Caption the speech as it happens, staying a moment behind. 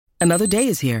Another day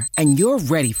is here, and you're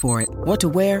ready for it. What to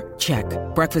wear? Check.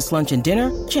 Breakfast, lunch, and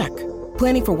dinner? Check.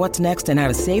 Planning for what's next and how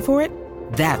to save for it?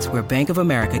 That's where Bank of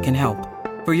America can help.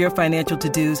 For your financial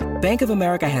to-dos, Bank of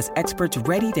America has experts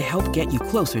ready to help get you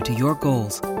closer to your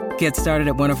goals. Get started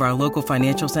at one of our local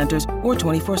financial centers or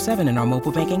 24/7 in our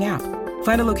mobile banking app.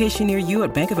 Find a location near you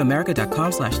at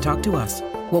bankofamerica.com/talktous.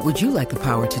 What would you like the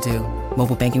power to do?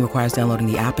 Mobile banking requires downloading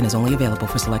the app and is only available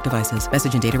for select devices.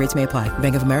 Message and data rates may apply.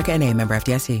 Bank of America N.A., member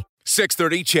FDIC.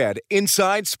 630 CHED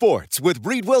Inside Sports with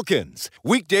Reed Wilkins.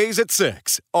 Weekdays at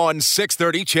 6 on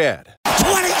 630 CHED.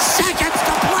 20 seconds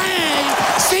to play.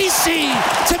 CeCe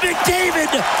to McDavid.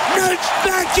 Nudged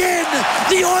back in.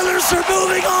 The Oilers are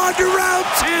moving on to round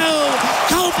 2.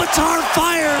 Kopitar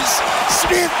fires.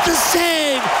 Smith the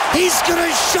save. He's going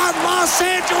to shut Los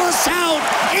Angeles out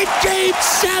in Game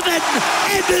 7.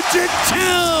 Edmonton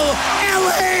 2.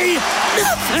 LA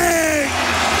nothing.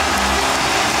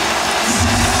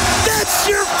 That's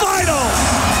your final.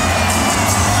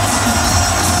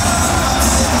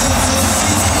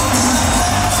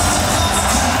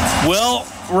 Well,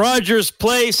 Rogers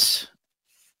Place,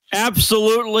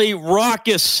 absolutely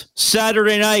raucous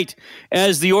Saturday night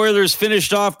as the Oilers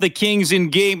finished off the Kings in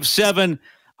Game 7.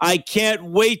 I can't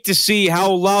wait to see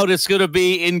how loud it's going to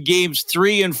be in Games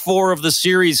 3 and 4 of the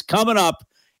series coming up.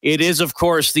 It is, of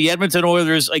course, the Edmonton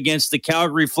Oilers against the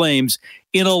Calgary Flames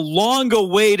in a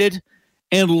long-awaited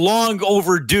and long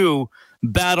overdue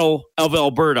Battle of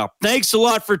Alberta. Thanks a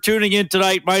lot for tuning in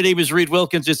tonight. My name is Reed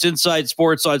Wilkins. It's Inside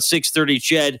Sports on 630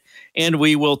 CHED, and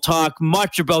we will talk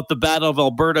much about the Battle of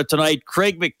Alberta tonight.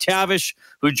 Craig McTavish,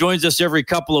 who joins us every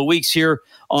couple of weeks here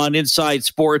on Inside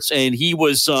Sports, and he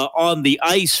was on the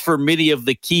ice for many of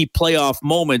the key playoff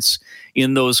moments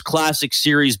in those classic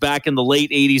series back in the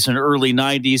late 80s and early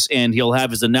 90s, and he'll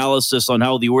have his analysis on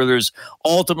how the Oilers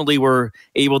ultimately were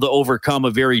able to overcome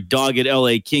a very dogged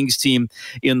LA Kings team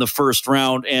in the first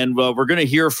round. And we're going to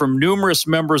hear from numerous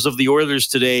members of the Oilers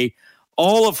today,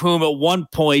 all of whom at one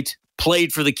point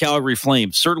played for the Calgary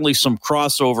Flames. Certainly some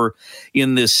crossover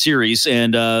in this series,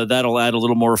 and that'll add a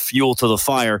little more fuel to the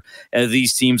fire as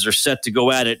these teams are set to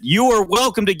go at it. You are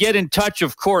welcome to get in touch,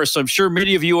 of course. I'm sure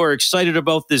many of you are excited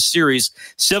about this series.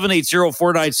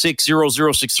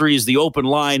 780-496-0063 is the open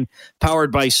line,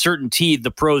 powered by CertainTeed,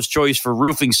 the pro's choice for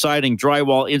roofing, siding,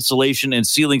 drywall, insulation, and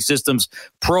ceiling systems.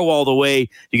 Pro all the way.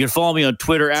 You can follow me on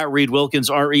Twitter at Reed Wilkins,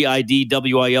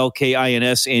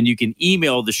 ReidWilkins, and you can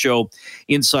email the show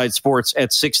Inside Sports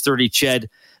at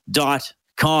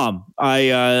 630ched.com.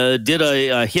 I did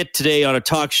a hit today on a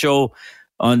talk show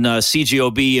on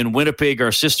CJOB in Winnipeg,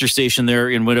 our sister station there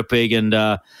in Winnipeg, and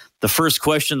the first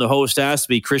question the host asked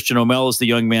me, Christian O'Mell is the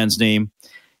young man's name.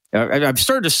 I'm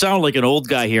starting to sound like an old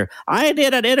guy here. I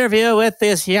did an interview with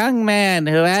this young man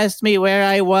who asked me where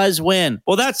I was when.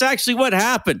 Well, that's actually what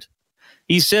happened.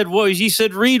 He said,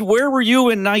 Reed, where were you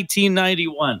in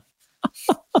 1991?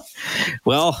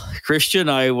 Well, Christian,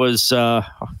 I was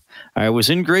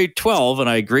in grade 12, and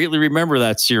I greatly remember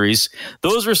that series.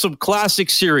 Those were some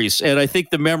classic series, and I think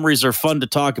the memories are fun to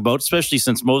talk about, especially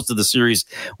since most of the series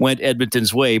went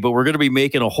Edmonton's way. But we're going to be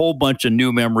making a whole bunch of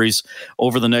new memories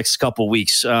over the next couple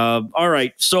weeks. All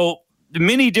right, so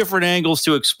many different angles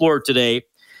to explore today.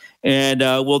 And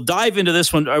we'll dive into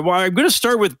this one. I'm going to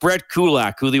start with Brett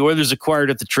Kulak, who the Oilers acquired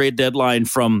at the trade deadline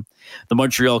from the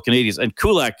Montreal Canadiens. And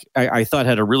Kulak, I thought,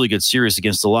 had a really good series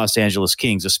against the Los Angeles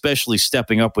Kings, especially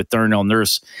stepping up with Darnell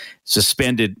Nurse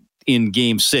suspended in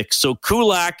Game 6. So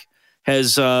Kulak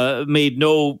has made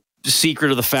no secret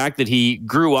of the fact that he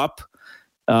grew up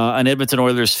an Edmonton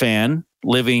Oilers fan,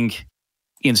 living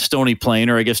in Stony Plain,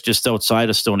 or I guess just outside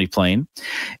of Stony Plain.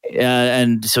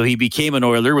 And so he became an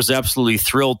Oiler, was absolutely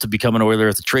thrilled to become an Oiler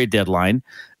at the trade deadline.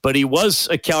 But he was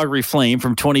a Calgary Flame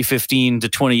from 2015 to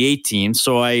 2018.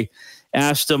 So I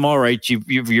asked him, all right,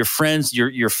 your friends,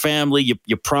 your family,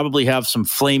 you probably have some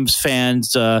Flames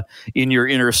fans in your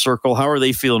inner circle. How are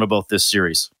they feeling about this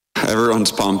series?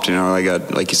 Everyone's pumped, I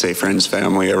got, like you say, friends,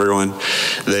 family, everyone.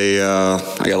 I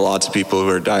got lots of people who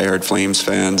are diehard Flames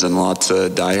fans and lots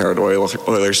of diehard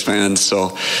Oilers fans. So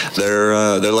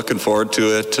they're looking forward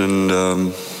to it, and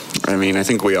I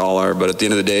think we all are. But at the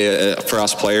end of the day, for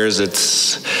us players,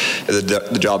 it's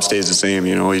the job stays the same.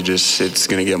 It's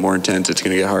going to get more intense. It's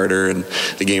going to get harder, and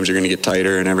the games are going to get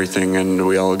tighter and everything. And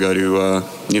we all got to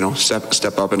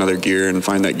step up another gear and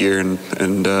find that gear and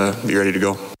be ready to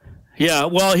go. Yeah,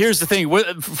 well, here's the thing.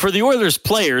 For the Oilers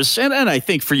players, and I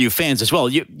think for you fans as well,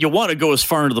 you want to go as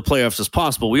far into the playoffs as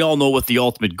possible. We all know what the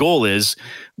ultimate goal is.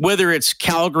 Whether it's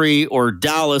Calgary or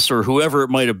Dallas or whoever it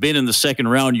might have been in the second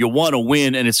round, you want to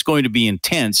win, and it's going to be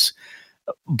intense.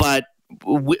 But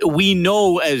we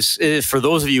know, as for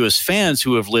those of you as fans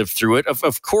who have lived through it,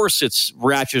 of course it's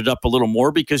ratcheted up a little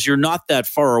more because you're not that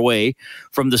far away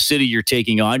from the city you're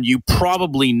taking on. You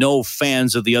probably know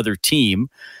fans of the other team.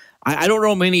 I don't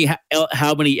know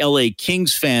how many LA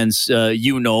Kings fans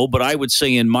you know, but I would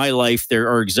say in my life there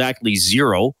are exactly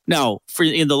zero. Now,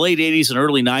 in the late 80s and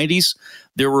early 90s,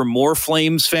 there were more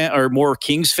more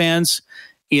Kings fans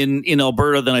in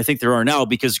Alberta than I think there are now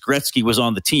because Gretzky was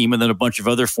on the team and then a bunch of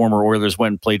other former Oilers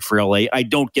went and played for LA. I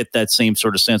don't get that same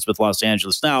sort of sense with Los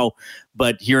Angeles now,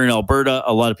 but here in Alberta,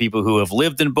 a lot of people who have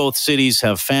lived in both cities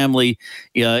have family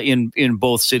in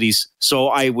both cities. So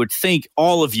I would think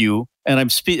all of you, and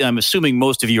I'm assuming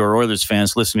most of you are Oilers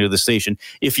fans listening to the station.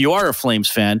 If you are a Flames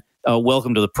fan,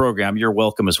 welcome to the program. You're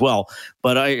welcome as well.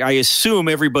 But I assume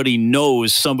everybody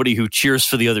knows somebody who cheers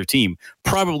for the other team,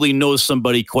 probably knows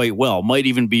somebody quite well, might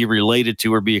even be related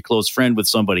to or be a close friend with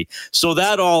somebody. So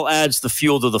that all adds the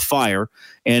fuel to the fire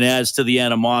and adds to the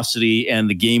animosity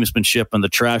and the gamesmanship and the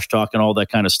trash talk and all that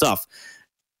kind of stuff.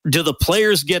 Do the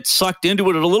players get sucked into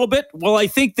it a little bit? Well, I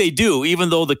think they do, even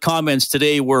though the comments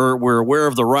today were aware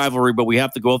of the rivalry, but we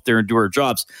have to go out there and do our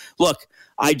jobs. Look,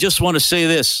 I just want to say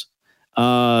this.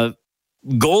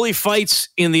 Goalie fights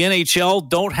in the NHL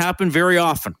don't happen very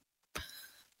often.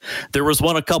 There was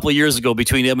one a couple of years ago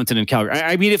between Edmonton and Calgary.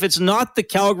 I mean, if it's not the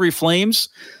Calgary Flames,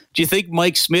 do you think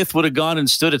Mike Smith would have gone and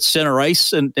stood at center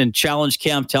ice and challenged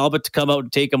Cam Talbot to come out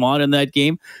and take him on in that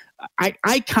game?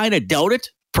 I kind of doubt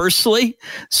it, personally.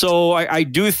 So I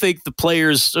do think the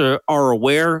players are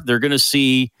aware. They're going to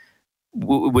see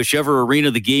whichever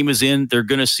arena the game is in, they're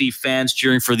going to see fans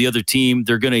cheering for the other team.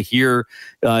 They're going to hear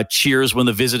cheers when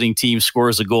the visiting team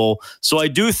scores a goal. So I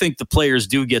do think the players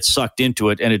do get sucked into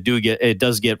it, and it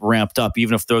does get ramped up,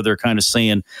 even if they're kind of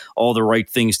saying all the right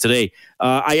things today.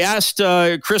 I asked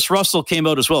Chris Russell came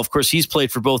out as well. Of course, he's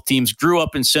played for both teams, grew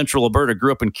up in Central Alberta,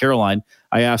 grew up in Caroline.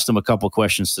 I asked him a couple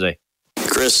questions today.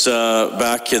 Chris,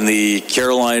 back in the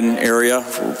Caroline area,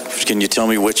 can you tell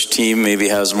me which team maybe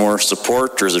has more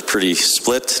support, or is it pretty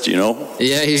split? Do you know?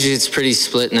 Yeah, usually it's pretty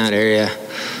split in that area.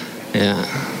 Yeah.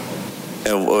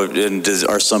 And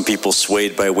are some people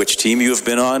swayed by which team you have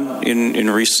been on in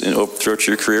recent throughout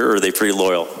your career, or are they pretty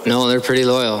loyal? No, they're pretty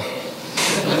loyal.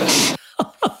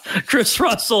 Chris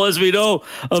Russell, as we know,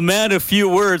 a man of few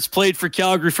words, played for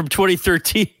Calgary from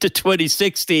 2013 to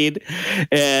 2016.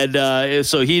 And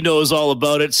so he knows all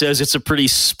about it, says it's a pretty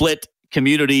split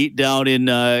community down in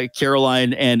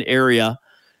Caroline and area.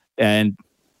 And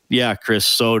yeah, Chris,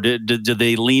 so do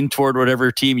they lean toward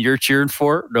whatever team you're cheering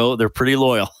for? No, they're pretty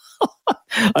loyal.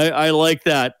 I like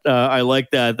that. I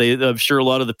like that. I'm sure a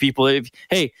lot of the people,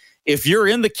 if you're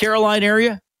in the Caroline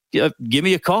area, give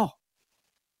me a call.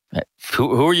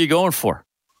 Who are you going for?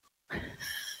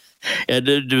 And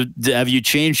have you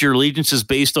changed your allegiances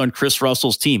based on Chris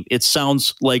Russell's team? It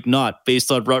sounds like not, based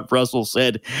on what Russell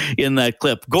said in that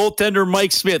clip. Goaltender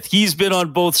Mike Smith, he's been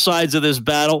on both sides of this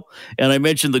battle. And I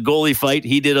mentioned the goalie fight.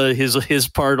 He did his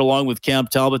part along with Cam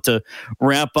Talbot to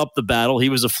ramp up the battle. He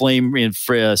was a Flame in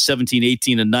 17,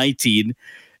 18, and 19.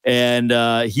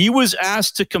 And he was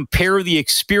asked to compare the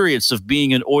experience of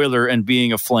being an Oiler and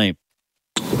being a Flame.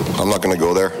 I'm not going to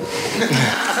go there.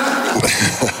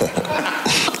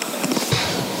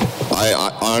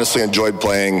 I honestly enjoyed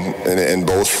playing in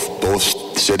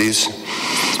both cities.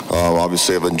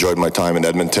 Obviously, I've enjoyed my time in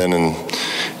Edmonton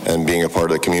and being a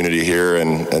part of the community here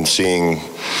and seeing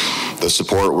the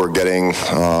support we're getting,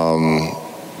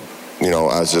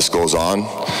 as this goes on.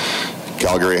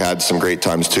 Calgary had some great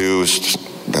times too.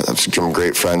 Have some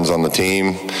great friends on the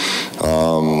team.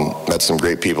 Met some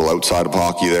great people outside of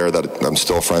hockey there that I'm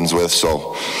still friends with.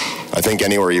 So I think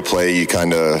anywhere you play, you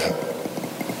get,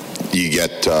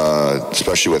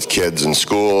 especially with kids in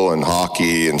school and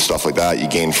hockey and stuff like that, you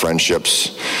gain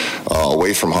friendships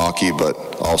away from hockey, but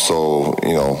also,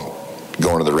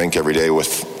 going to the rink every day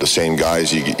with the same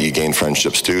guys, you gain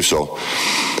friendships too. So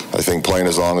I think playing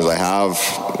as long as I have,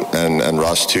 and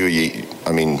Russ too, you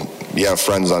have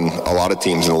friends on a lot of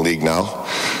teams in the league now.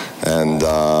 And,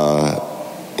 but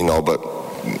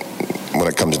when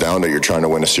it comes down to it, you're trying to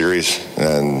win a series.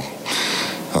 And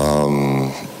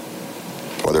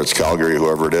whether it's Calgary,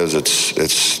 whoever it is,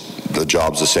 it's the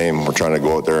job's the same. We're trying to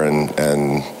go out there and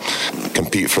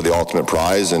compete for the ultimate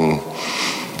prize. And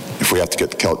if we have to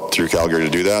get through Calgary to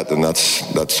do that, then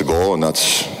that's the goal, and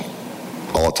that's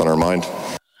all that's on our mind.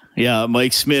 Yeah,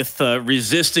 Mike Smith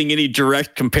resisting any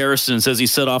direct comparisons, as he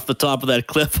said off the top of that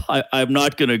clip. I'm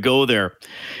not going to go there.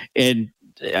 And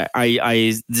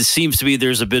this seems to be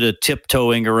there's a bit of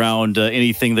tiptoeing around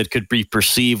anything that could be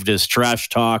perceived as trash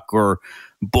talk or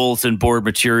bulletin board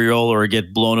material or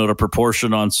get blown out of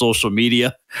proportion on social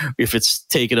media if it's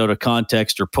taken out of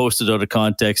context or posted out of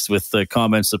context with the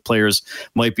comments that players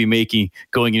might be making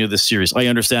going into this series. I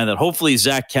understand that. Hopefully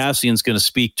Zach Kassian's going to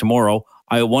speak tomorrow.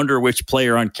 I wonder which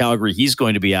player on Calgary he's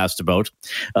going to be asked about.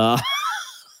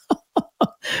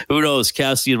 Who knows?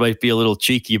 Kassian might be a little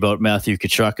cheeky about Matthew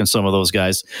Tkachuk and some of those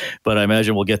guys, but I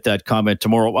imagine we'll get that comment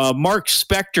tomorrow. Mark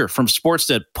Spector from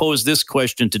Sportsnet posed this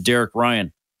question to Derek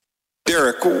Ryan.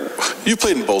 Derek, you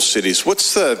played in both cities.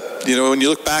 What's when you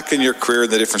look back in your career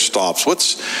and the different stops,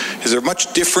 is there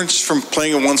much difference from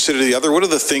playing in one city to the other? What are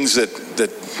the things that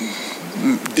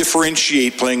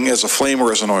differentiate playing as a Flame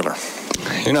or as an Oiler?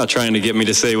 You're not trying to get me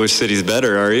to say which city's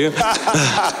better, are you?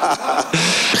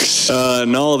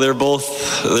 No, they're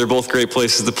both great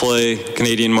places to play.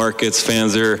 Canadian markets,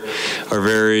 fans are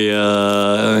very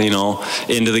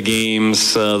into the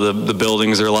games. The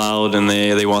buildings are loud and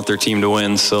they want their team to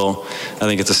win. So I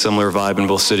think it's a similar vibe in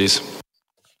both cities.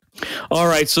 All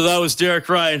right, so that was Derek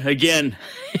Ryan. Again,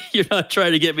 you're not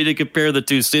trying to get me to compare the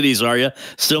two cities, are you?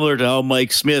 Similar to how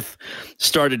Mike Smith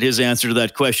started his answer to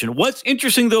that question. What's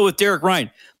interesting, though, with Derek Ryan,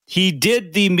 he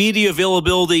did the media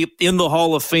availability in the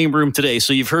Hall of Fame room today.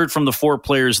 So you've heard from the four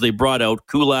players they brought out,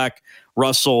 Kulak,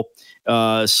 Russell,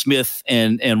 Smith,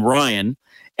 and Ryan.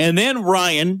 And then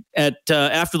Ryan,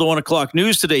 after the 1 o'clock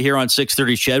news today here on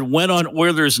 630 Ched, went on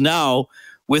Oilers Now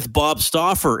with Bob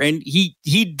Stauffer. And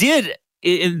he did...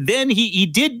 And then he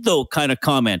did, though, kind of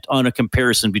comment on a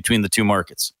comparison between the two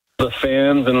markets. The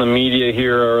fans and the media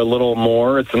here are a little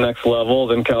more. It's the next level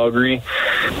than Calgary.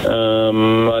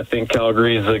 I think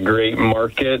Calgary is a great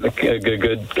market, a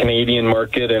good Canadian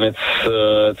market, and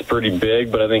it's pretty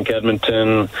big. But I think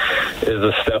Edmonton is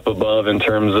a step above in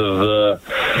terms of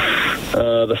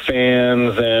the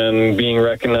fans and being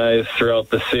recognized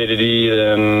throughout the city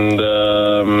and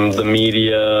the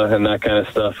media and that kind of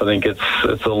stuff. I think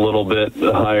it's a little bit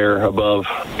higher above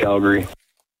Calgary.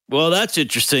 Well, that's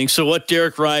interesting. So what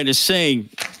Derek Ryan is saying,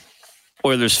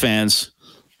 Oilers fans,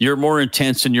 you're more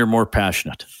intense and you're more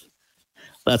passionate.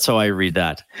 That's how I read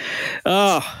that.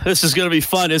 Oh, this is going to be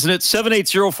fun, isn't it?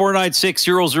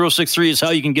 780-496-0063 is how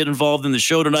you can get involved in the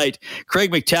show tonight.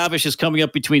 Craig McTavish is coming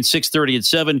up between 6:30 and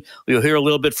 7. We'll hear a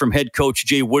little bit from head coach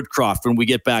Jay Woodcroft when we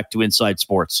get back to Inside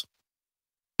Sports.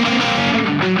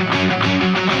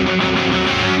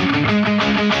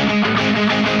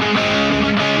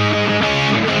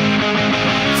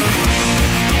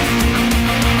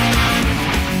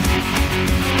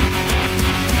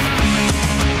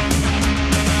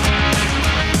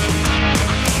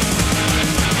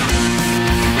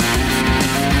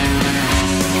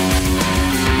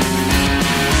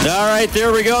 All right,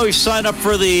 there we go. You sign up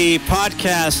for the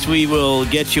podcast. We will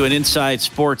get you an Inside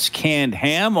Sports canned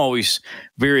ham. Always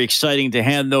very exciting to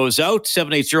hand those out.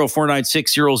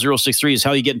 780-496-0063 is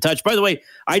how you get in touch. By the way,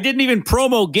 I didn't even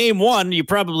promo game one.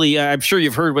 I'm sure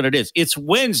you've heard when it is. It's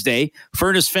Wednesday,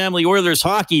 Furnace Family Oilers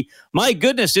hockey. My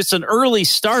goodness, it's an early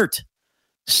start,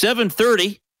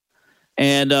 7:30.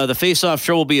 And the face-off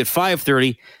show will be at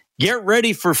 5:30. Get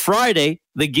ready for Friday.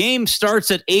 The game starts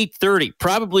at 8:30,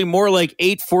 probably more like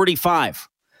 8:45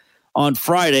 on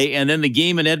Friday. And then the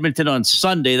game in Edmonton on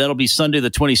Sunday. That'll be Sunday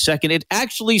the 22nd. It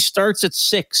actually starts at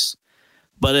 6,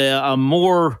 but a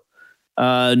more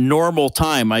normal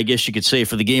time, I guess you could say,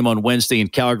 for the game on Wednesday in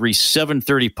Calgary.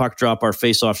 7:30 puck drop. Our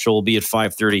face-off show will be at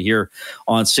 5:30 here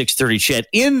on 630 Ched.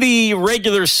 In the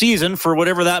regular season, for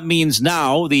whatever that means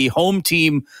now, the home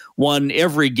team won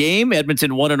every game.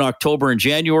 Edmonton won in October and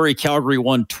January. Calgary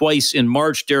won twice in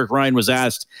March. Derek Ryan was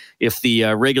asked if the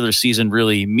regular season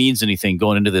really means anything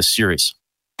going into this series.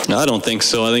 No, I don't think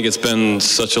so. I think it's been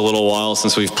such a little while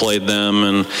since we've played them,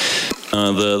 and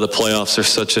the playoffs are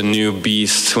such a new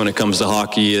beast when it comes to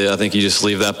hockey. I think you just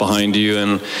leave that behind you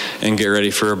and get ready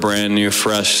for a brand new,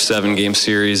 fresh 7-game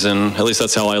series. And at least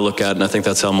that's how I look at it, and I think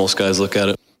that's how most guys look at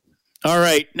it. All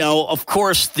right. Now, of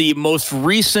course, the most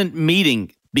recent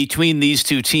meeting between these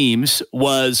two teams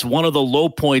was one of the low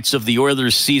points of the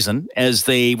Oilers season, as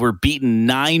they were beaten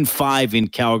 9-5 in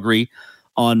Calgary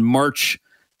on March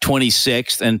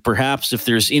 26th. And perhaps if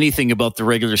there's anything about the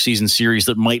regular season series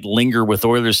that might linger with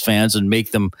Oilers fans and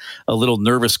make them a little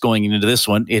nervous going into this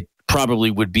one, it probably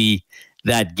would be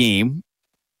that game.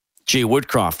 Jay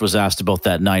Woodcroft was asked about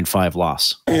that 9-5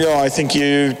 loss. I think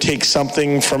you take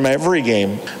something from every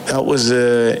game. That was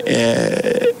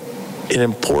an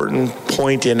important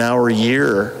point in our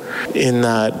year, in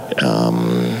that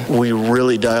we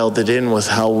really dialed it in with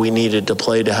how we needed to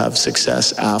play to have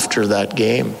success after that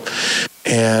game.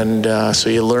 And so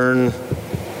you learn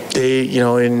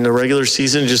in the regular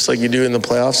season, just like you do in the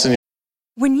playoffs. And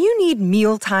when you need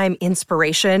mealtime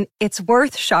inspiration, it's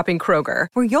worth shopping Kroger,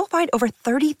 where you'll find over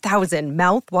 30,000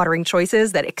 mouth-watering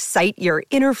choices that excite your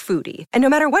inner foodie. And no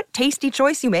matter what tasty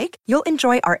choice you make, you'll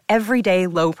enjoy our everyday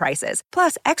low prices,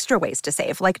 plus extra ways to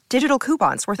save, like digital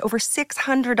coupons worth over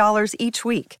 $600 each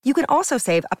week. You can also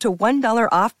save up to $1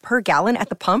 off per gallon at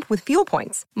the pump with fuel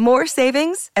points. More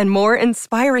savings and more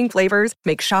inspiring flavors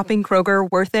make shopping Kroger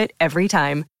worth it every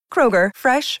time. Kroger,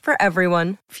 fresh for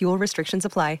everyone. Fuel restrictions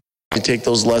apply. You take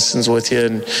those lessons with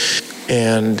you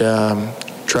and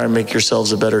try and make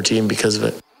yourselves a better team because of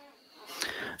it.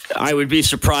 I would be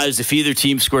surprised if either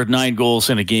team scored 9 goals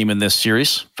in a game in this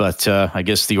series, but I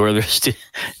guess the Oilers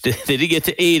they did get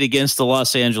to 8 against the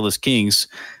Los Angeles Kings.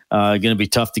 Going to be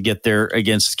tough to get there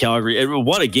against Calgary.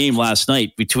 What a game last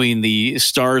night between the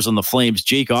Stars and the Flames.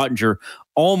 Jake Ottinger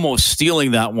almost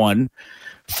stealing that one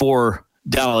for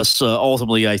Dallas.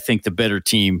 Ultimately, I think the better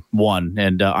team won,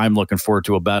 and I'm looking forward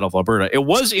to a Battle of Alberta. It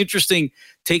was interesting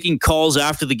taking calls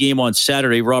after the game on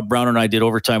Saturday. Rob Brown and I did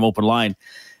Overtime Open Line,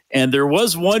 and there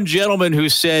was one gentleman who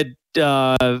said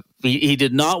he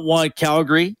did not want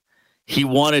Calgary. He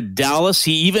wanted Dallas.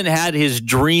 He even had his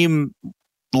dream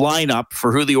lineup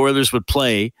for who the Oilers would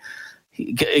play,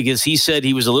 because he said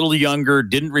he was a little younger,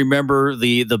 didn't remember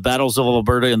the Battles of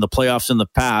Alberta and the playoffs in the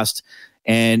past.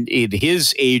 And in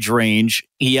his age range,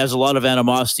 he has a lot of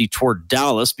animosity toward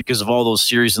Dallas because of all those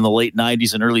series in the late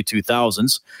 90s and early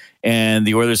 2000s. And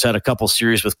the Oilers had a couple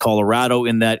series with Colorado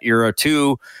in that era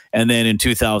too. And then in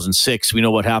 2006, we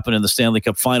know what happened in the Stanley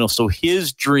Cup final. So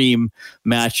his dream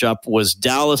matchup was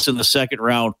Dallas in the second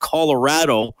round,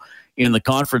 Colorado in the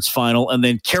conference final, and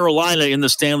then Carolina in the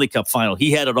Stanley Cup final.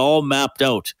 He had it all mapped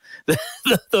out.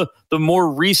 The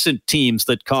more recent teams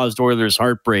that caused Oilers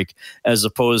heartbreak as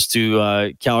opposed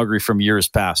to Calgary from years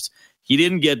past. He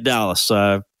didn't get Dallas,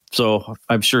 so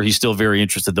I'm sure he's still very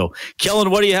interested, though.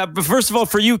 Kellen, what do you have? But first of all,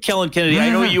 for you, Kellen Kennedy, I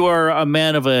know you are a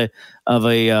man of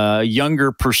a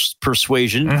younger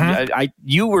persuasion.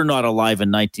 You were not alive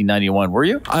in 1991, were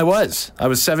you? I was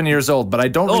 7 years old, but I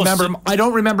don't remember. I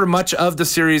don't remember much of the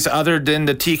series other than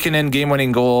the Tikkanen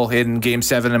game-winning goal in Game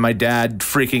 7 and my dad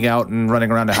freaking out and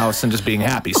running around the house and just being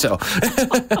happy. So,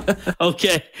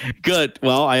 okay, good.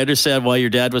 Well, I understand why your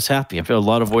dad was happy. I feel a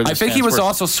lot of Oilers. I think he was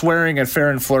also swearing at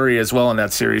Fair and Fleury as well in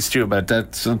that series too, but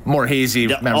that's a more hazy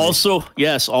memory.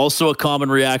 Also a common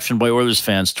reaction by Oilers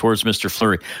fans towards Mr.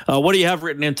 Fleury. What do you have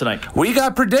written in tonight? We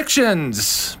got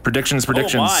predictions.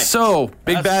 Oh my. So,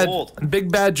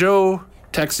 Big Bad Joe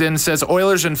texts in, says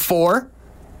Oilers in 4.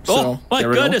 So, my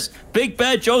goodness. Big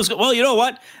Bad Joe's. Well, you know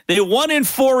what? They won in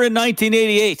 4 in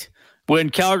 1988 when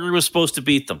Calgary was supposed to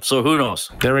beat them. So who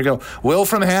knows? There we go. Will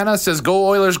from Hannah says,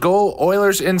 go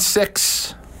Oilers in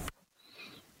 6.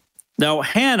 Now,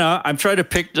 Hannah, I'm trying to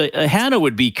pick. Hannah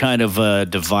would be kind of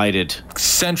divided.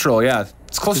 Central, yeah.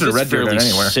 It's closer to Red Deer than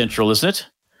anywhere. Central, isn't it?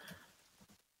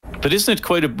 But isn't it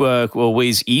quite a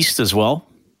ways east as well?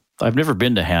 I've never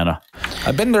been to Hannah.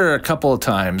 I've been there a couple of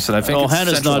times, and I think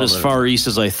Hannah's not as far east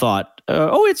as I thought.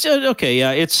 It's okay.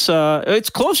 Yeah, it's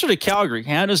closer to Calgary.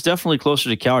 Hannah's definitely closer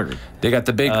to Calgary. They got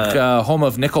the big home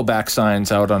of Nickelback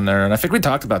signs out on there, and I think we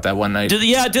talked about that one night. Do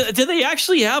they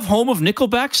actually have home of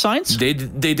Nickelback signs? They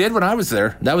did when I was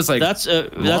there. That was like that's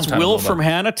Will from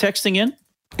Hannah texting in.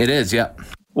 It is, yeah.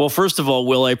 Well, first of all,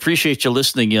 Will, I appreciate you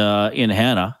listening in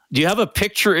Hannah. Do you have a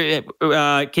picture?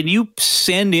 Can you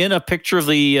send in a picture of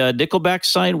the Nickelback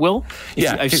sign, Will?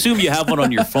 Yeah. I assume you have one on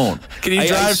your phone. Can you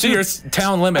drive to your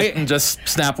town limit and just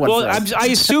snap one? Well, I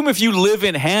assume if you live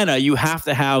in Hannah, you have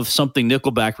to have something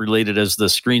Nickelback related as the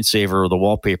screensaver or the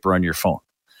wallpaper on your phone.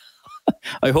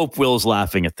 I hope Will's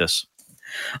laughing at this.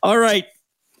 All right.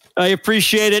 I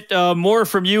appreciate it. More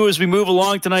from you as we move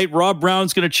along tonight. Rob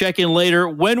Brown's going to check in later.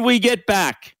 When we get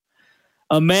back,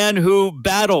 a man who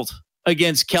battled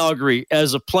against Calgary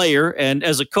as a player and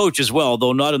as a coach as well,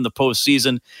 though not in the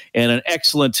postseason, and an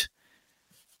excellent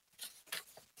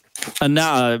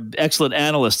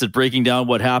analyst at breaking down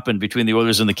what happened between the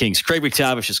Oilers and the Kings. Craig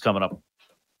McTavish is coming up.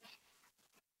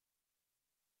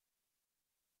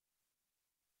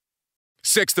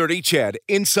 630 CHED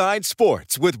Inside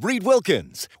Sports with Reed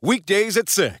Wilkins. Weekdays at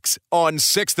 6 on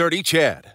 630 CHED.